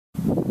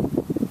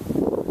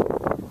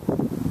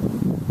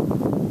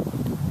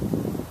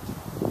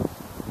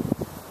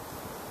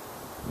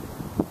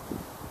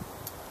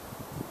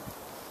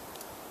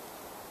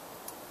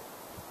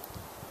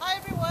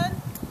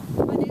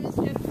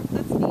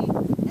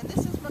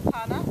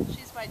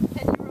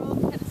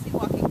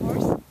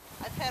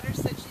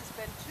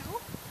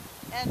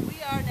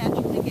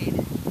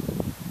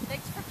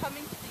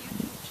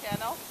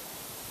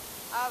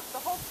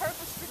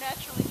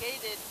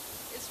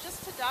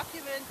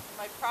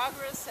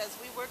progress as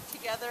we work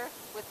together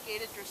with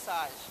gaited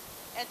dressage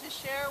and to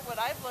share what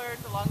I've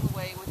learned along the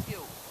way with you.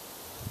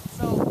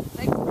 So,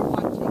 thanks for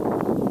watching.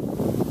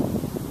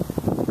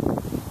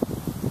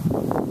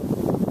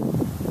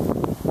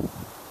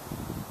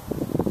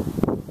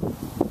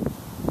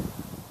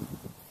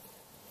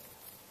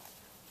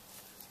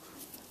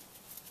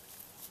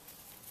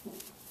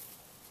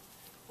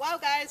 Wow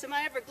guys, am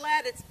I ever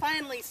glad it's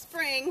finally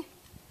spring.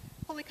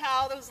 Holy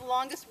cow, that was the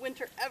longest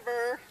winter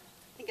ever.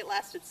 I think it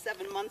lasted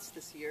 7 months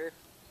this year.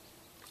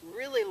 It's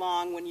really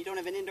long when you don't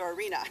have an indoor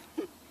arena.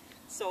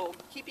 So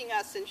keeping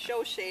us in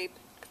show shape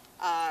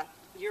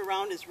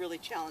year-round is really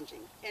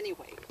challenging.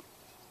 Anyway,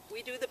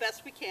 we do the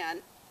best we can.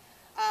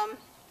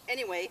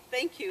 Anyway,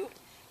 thank you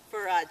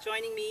for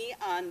joining me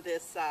on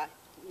this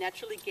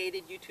Naturally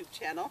Gaited YouTube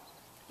channel.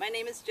 My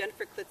name is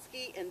Jennifer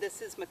Klitzke, and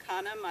this is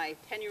Makana, my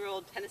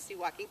 10-year-old Tennessee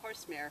walking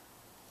horse mare.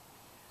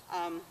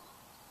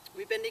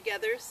 We've been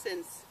together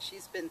since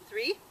she's been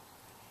 3,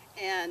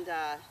 and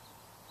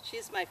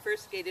she's my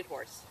first gaited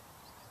horse.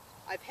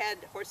 I've had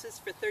horses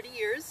for 30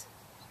 years,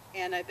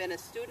 and I've been a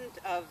student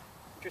of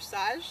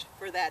dressage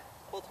for that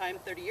whole time,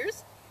 30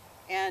 years.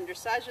 And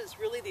dressage is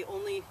really the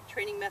only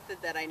training method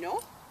that I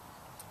know.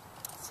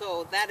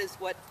 So that is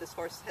what this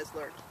horse has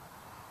learned.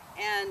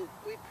 And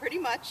we pretty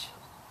much,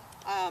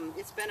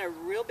 it's been a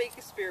real big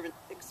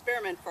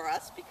experiment for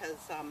us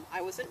because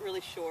I wasn't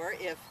really sure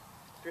if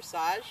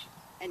dressage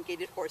and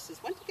gaited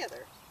horses went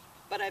together.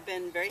 But I've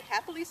been very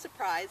happily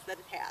surprised that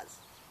it has.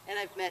 And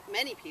I've met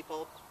many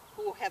people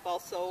who have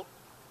also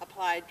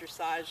applied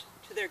dressage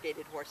to their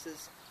gaited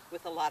horses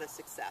with a lot of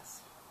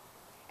success.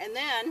 And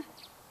then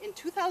in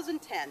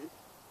 2010,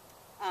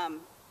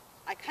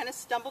 I kind of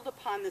stumbled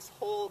upon this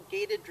whole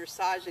gaited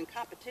dressage and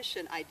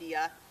competition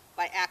idea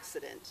by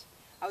accident.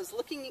 I was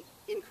looking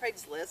in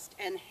Craigslist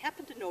and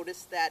happened to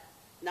notice that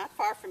not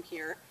far from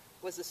here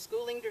was a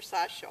schooling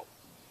dressage show.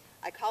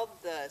 I called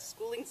the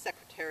schooling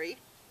secretary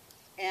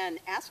and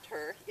asked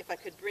her if I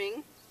could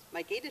bring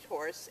my gaited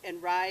horse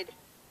and ride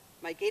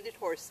my gaited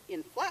horse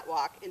in flat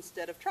walk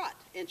instead of trot,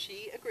 and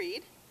she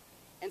agreed.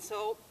 And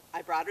so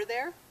I brought her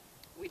there.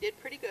 We did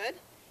pretty good,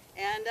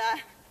 and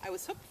I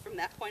was hooked from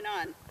that point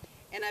on.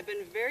 And I've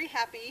been very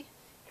happy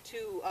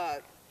to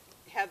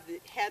have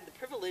had the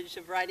privilege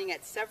of riding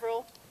at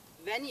several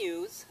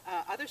venues,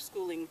 other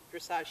schooling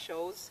dressage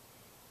shows.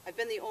 I've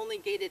been the only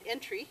gaited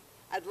entry.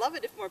 I'd love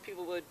it if more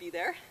people would be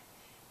there.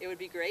 It would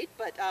be great,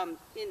 but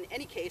in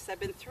any case, I've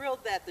been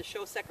thrilled that the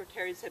show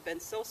secretaries have been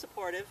so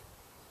supportive.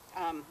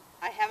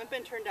 I haven't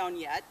been turned down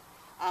yet.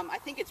 I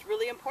think it's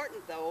really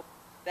important, though,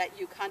 that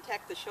you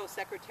contact the show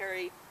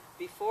secretary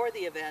before the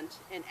event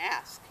and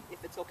ask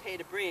if it's okay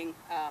to bring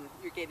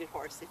your gaited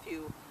horse if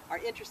you are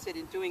interested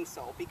in doing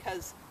so,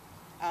 because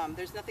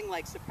there's nothing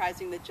like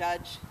surprising the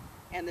judge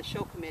and the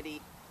show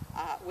committee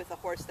with a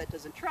horse that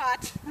doesn't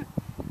trot.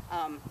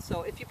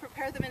 So if you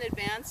prepare them in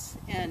advance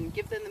and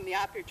give them the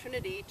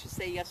opportunity to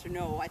say yes or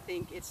no, I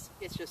think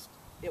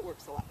it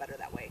works a lot better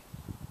that way.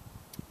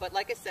 But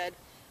like I said,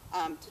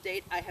 to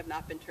date I have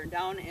not been turned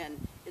down,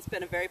 and it's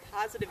been a very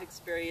positive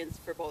experience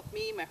for both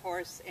me, my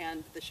horse,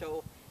 and the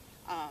show.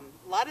 A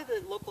lot of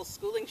the local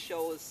schooling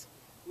shows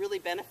really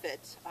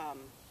benefit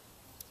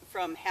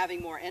from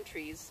having more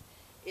entries.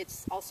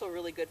 It's also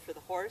really good for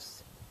the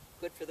horse,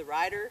 good for the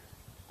rider,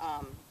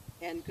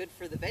 and good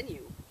for the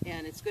venue.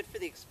 And it's good for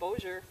the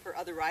exposure for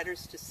other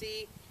riders to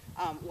see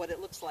what it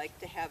looks like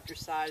to have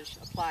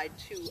dressage applied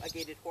to a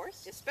gaited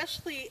horse,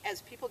 especially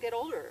as people get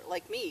older,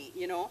 like me.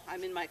 You know,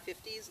 I'm in my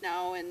 50s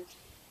now, and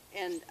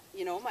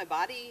you know, my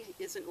body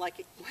isn't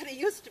like what it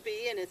used to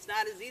be, and it's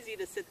not as easy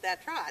to sit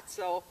that trot.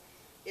 So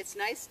it's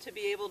nice to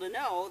be able to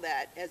know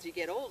that as you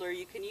get older,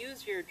 you can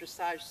use your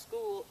dressage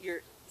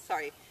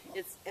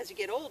as you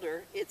get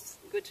older, it's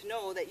good to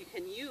know that you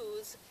can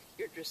use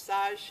your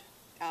dressage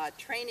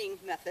training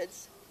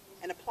methods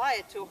and apply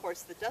it to a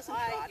horse that doesn't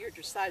trot. Your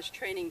dressage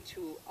training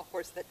to a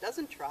horse that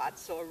doesn't trot,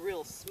 so a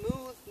real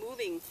smooth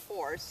moving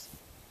horse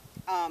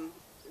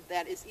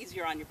that is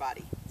easier on your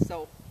body.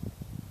 So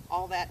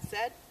all that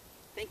said,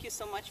 thank you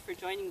so much for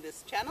joining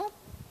this channel,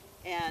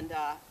 and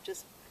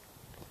just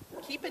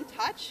keep in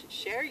touch,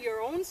 share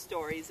your own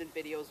stories and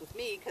videos with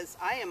me, because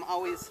I am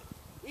always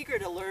eager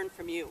to learn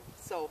from you.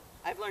 So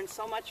I've learned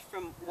so much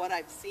from what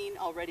I've seen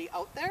already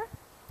out there,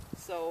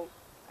 so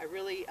I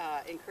really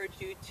encourage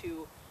you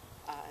to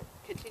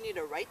continue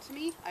to write to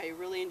me. I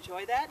really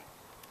enjoy that.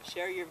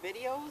 Share your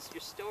videos,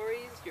 your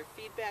stories, your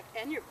feedback,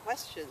 and your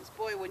questions.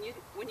 Boy,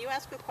 when you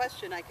ask a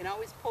question, I can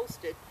always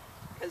post it,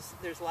 because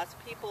there's lots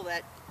of people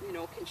that, you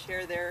know, can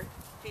share their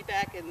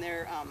feedback and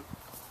their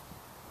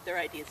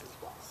ideas as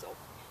well. So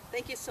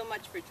thank you so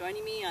much for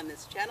joining me on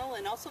this channel,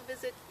 and also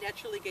visit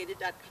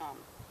naturallygated.com.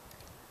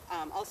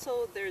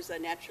 Also, there's a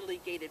Naturally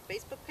Gaited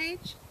Facebook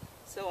page,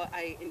 so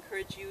I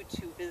encourage you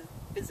to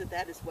visit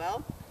that as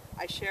well.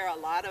 I share a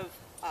lot of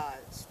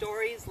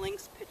stories,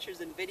 links, pictures,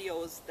 and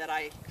videos that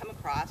I come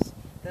across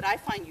that I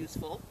find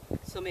useful,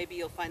 so maybe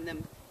you'll find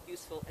them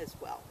useful as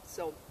well.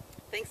 So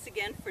thanks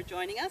again for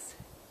joining us.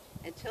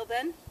 Until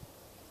then,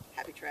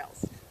 happy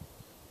trails.